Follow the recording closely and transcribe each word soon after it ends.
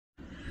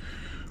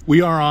We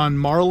are on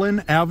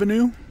Marlin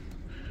Avenue,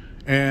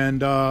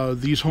 and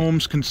these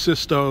homes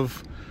consist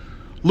of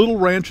little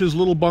ranches,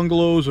 little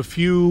bungalows, a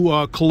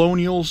few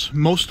colonials.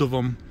 Most of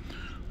them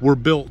were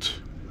built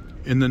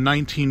in the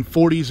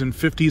 1940s and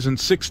 50s and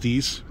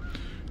 60s.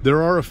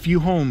 There are a few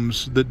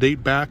homes that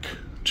date back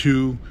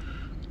to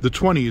the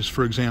 20s,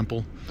 for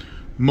example.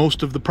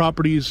 Most of the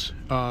properties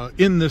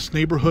in this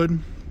neighborhood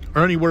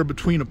are anywhere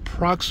between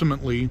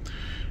approximately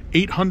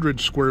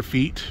 800 square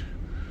feet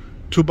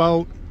to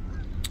about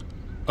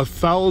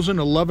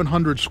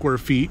 1,100 square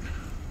feet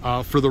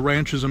for the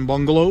ranches and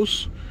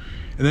bungalows.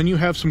 And then you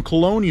have some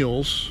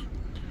colonials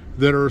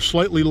that are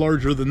slightly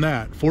larger than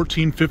that,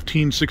 1,400,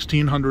 1,500,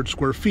 1,600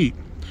 square feet.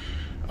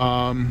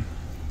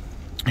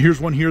 Here's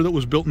one here that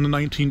was built in the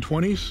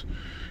 1920s,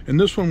 and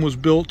this one was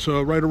built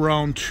right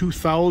around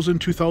 2000,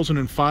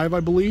 2005, I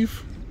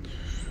believe.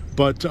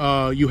 But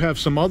you have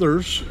some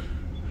others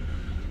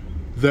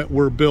that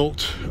were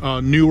built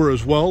newer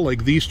as well,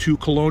 like these two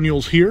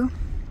colonials here.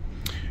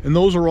 And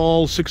those are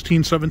all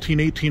 16, 17,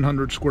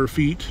 1,800 square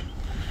feet.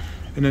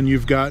 And then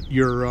you've got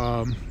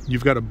your,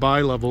 you've got a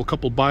bi-level, a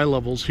couple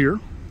bi-levels here.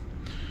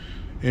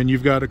 And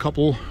you've got a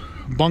couple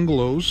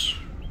bungalows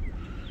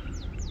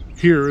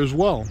here as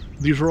well.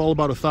 These are all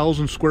about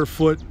 1,000 square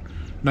foot,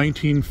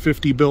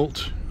 1950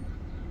 built,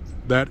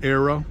 that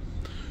era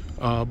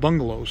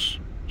bungalows.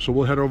 So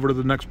we'll head over to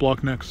the next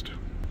block next.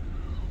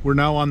 We're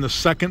now on the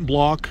second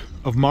block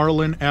of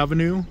Marlin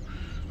Avenue.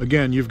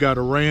 Again, you've got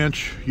a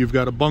ranch, you've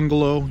got a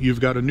bungalow,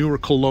 you've got a newer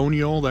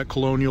colonial. That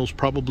colonial is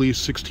probably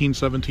 16,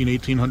 17,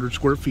 1,800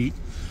 square feet.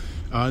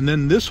 And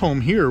then this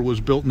home here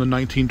was built in the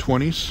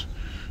 1920s,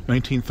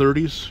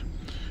 1930s.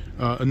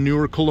 A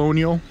newer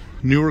colonial,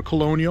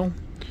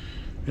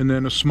 and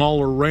then a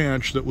smaller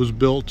ranch that was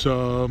built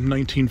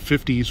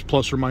 1950s,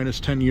 plus or minus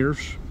 10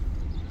 years.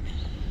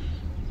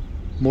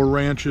 More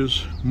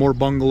ranches, more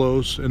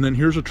bungalows, and then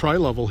here's a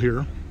tri-level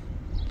here.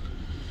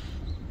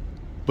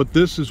 But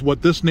this is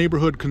what this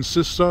neighborhood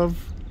consists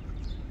of.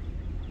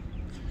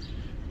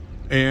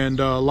 And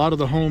a lot of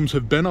the homes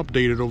have been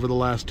updated over the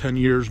last 10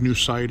 years. New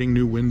siding,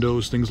 new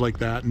windows, things like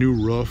that. New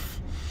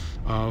roof,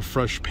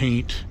 fresh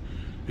paint.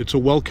 It's a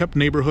well-kept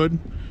neighborhood,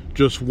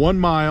 just 1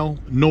 mile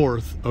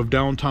north of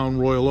downtown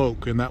Royal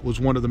Oak. And that was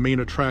one of the main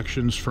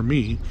attractions for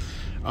me,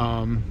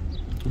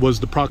 was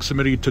the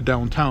proximity to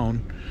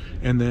downtown.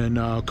 And then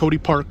Cody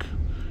Park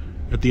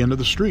at the end of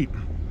the street.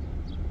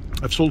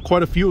 I've sold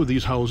quite a few of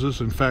these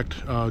houses. In fact,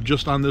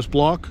 just on this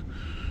block,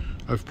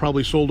 I've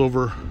probably sold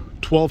over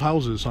 12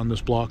 houses on this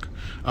block.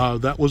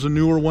 That was a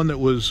newer one that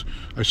was,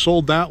 I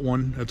sold that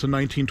one. That's a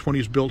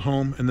 1920s built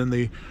home, and then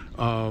they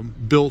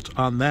built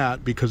on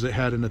that because it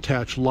had an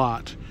attached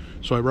lot.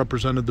 So I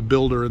represented the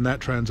builder in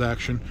that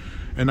transaction.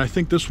 And I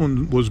think this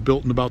one was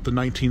built in about the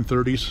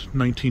 1930s,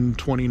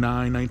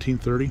 1929,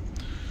 1930.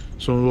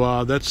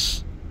 So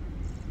that's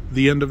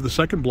the end of the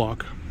second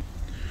block.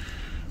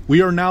 We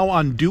are now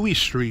on Dewey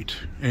Street,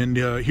 and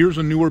here's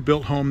a newer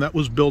built home that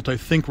was built, I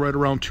think, right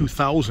around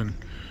 2000.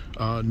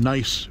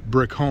 Nice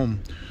brick home.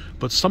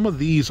 But some of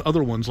these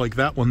other ones, like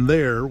that one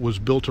there, was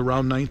built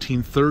around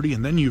 1930,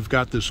 and then you've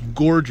got this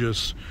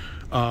gorgeous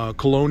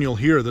colonial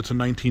here that's a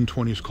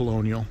 1920s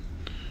colonial.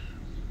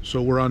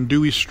 So we're on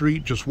Dewey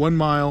Street, just 1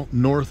 mile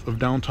north of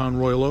downtown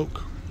Royal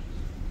Oak.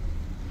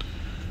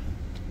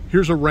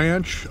 Here's a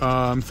ranch.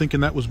 I'm thinking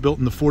that was built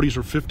in the 40s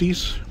or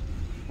 50s.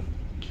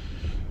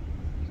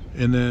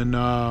 And then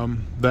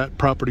that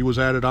property was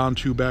added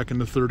onto back in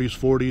the 30s,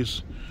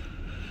 40s.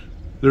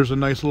 There's a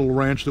nice little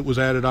ranch that was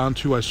added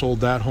onto. I sold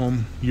that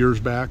home years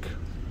back.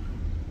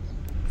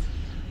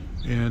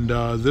 And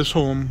this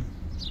home,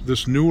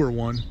 this newer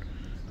one,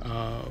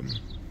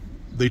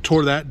 they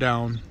tore that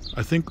down.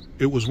 I think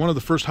it was one of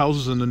the first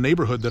houses in the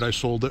neighborhood that I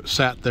sold that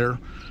sat there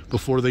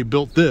before they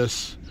built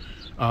this,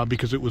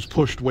 because it was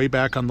pushed way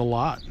back on the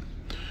lot.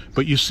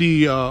 But you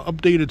see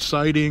updated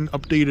siding,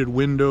 updated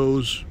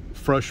windows,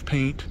 fresh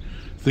paint,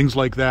 things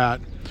like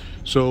that.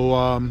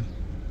 So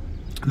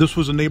this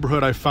was a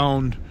neighborhood I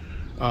found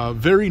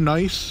very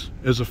nice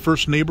as a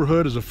first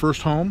neighborhood, as a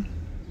first home,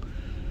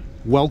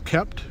 well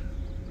kept.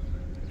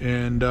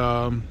 And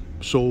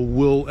so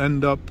we'll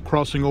end up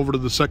crossing over to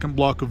the second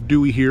block of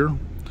Dewey here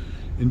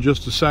in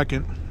just a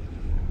second.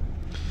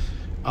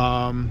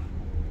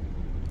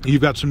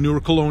 You've got some newer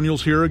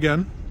colonials here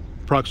again,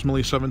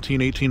 approximately 17,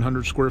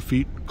 1,800 square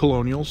feet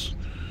colonials.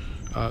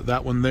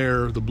 That one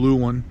there, the blue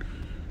one,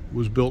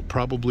 was built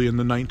probably in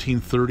the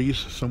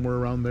 1930s, somewhere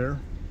around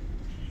there.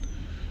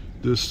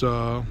 This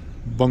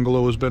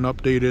bungalow has been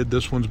updated.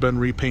 This one's been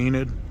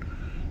repainted.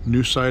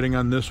 New siding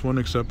on this one,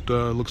 except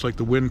looks like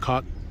the wind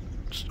caught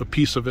a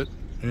piece of it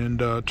and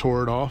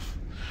tore it off.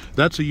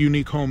 That's a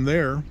unique home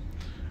there.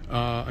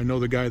 I know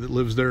the guy that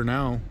lives there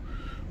now,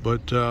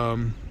 but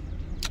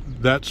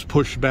that's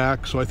pushed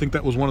back. So I think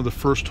that was one of the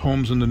first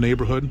homes in the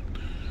neighborhood.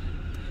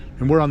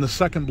 And we're on the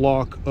second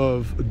block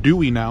of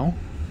Dewey now.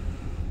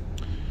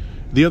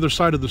 The other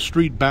side of the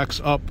street backs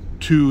up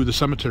to the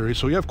cemetery,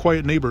 so you have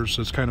quiet neighbors.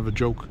 That's kind of a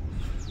joke,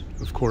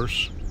 of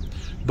course.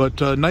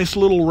 But nice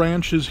little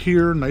ranches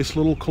here, nice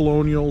little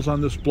colonials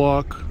on this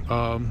block,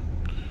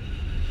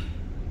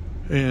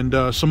 and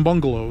some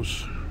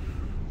bungalows.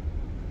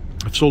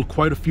 I've sold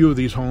quite a few of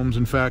these homes.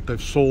 In fact,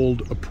 I've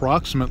sold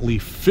approximately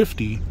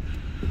 50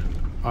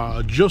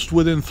 just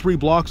within 3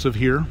 blocks of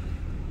here.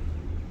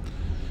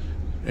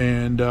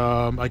 And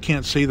I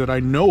can't say that I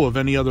know of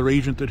any other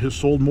agent that has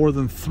sold more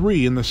than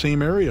 3 in the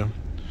same area.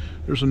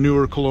 There's a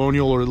newer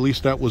colonial, or at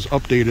least that was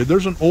updated.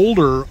 There's an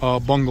older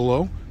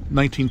bungalow,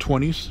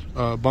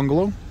 1920s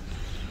bungalow.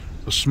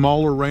 A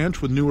smaller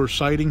ranch with newer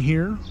siding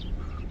here.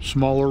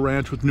 Smaller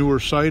ranch with newer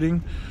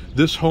siding.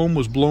 This home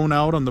was blown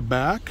out on the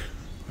back.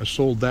 I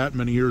sold that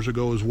many years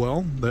ago as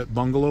well. That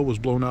bungalow was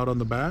blown out on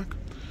the back.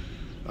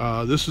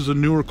 This is a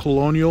newer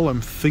colonial.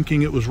 I'm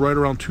thinking it was right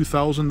around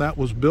 2000 that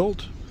was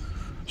built.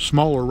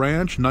 Smaller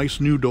ranch, nice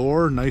new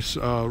door, nice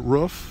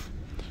roof,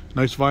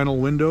 nice vinyl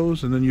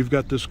windows, and then you've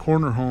got this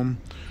corner home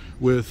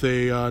with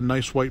a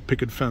nice white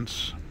picket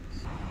fence.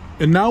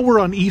 And now we're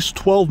on East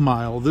 12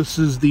 Mile. This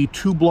is the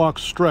 2-block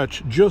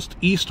stretch just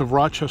east of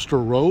Rochester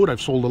Road.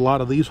 I've sold a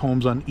lot of these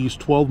homes on East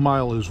 12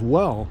 Mile as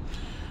well.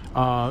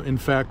 In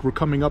fact, we're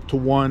coming up to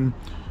one,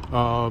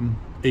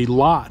 a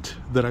lot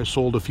that I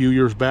sold a few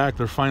years back.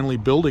 They're finally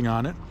building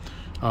on it.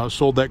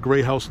 Sold that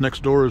gray house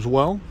next door as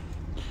well.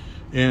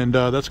 And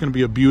that's going to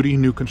be a beauty,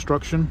 new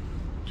construction.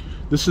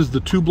 This is the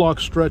 2-block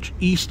stretch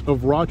east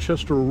of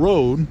Rochester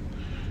Road.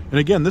 And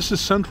again, this is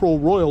Central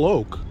Royal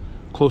Oak,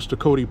 close to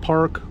Cody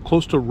Park,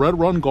 close to Red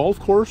Run Golf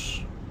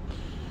Course,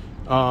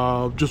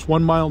 just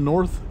 1 mile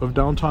north of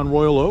downtown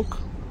Royal Oak.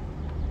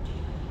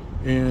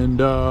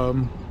 And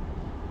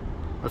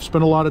I've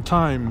spent a lot of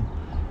time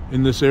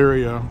in this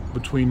area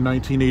between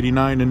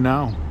 1989 and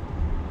now.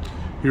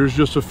 Here's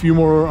just a few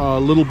more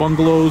little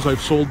bungalows.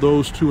 I've sold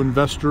those to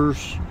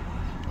investors.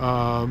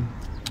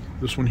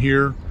 This one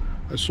here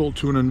I sold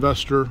to an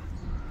investor,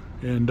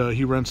 and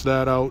he rents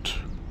that out.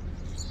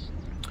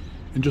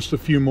 And just a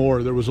few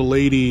more. There was a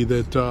lady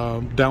that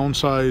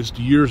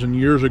downsized years and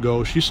years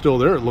ago. She's still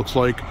there, it looks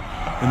like,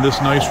 in this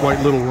nice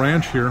white little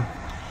ranch here.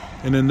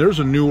 And then there's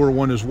a newer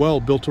one as well,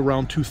 built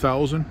around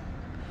 2000.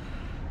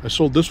 I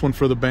sold this one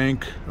for the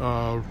bank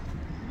right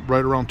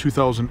around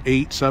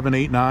 2008, 7,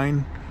 8,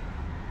 9,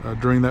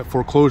 during that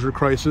foreclosure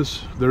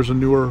crisis. There's a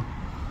newer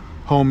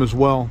home as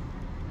well.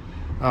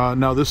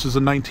 Now this is a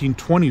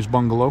 1920s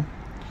bungalow.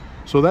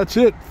 So that's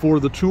it for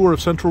the tour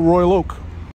of Central Royal Oak.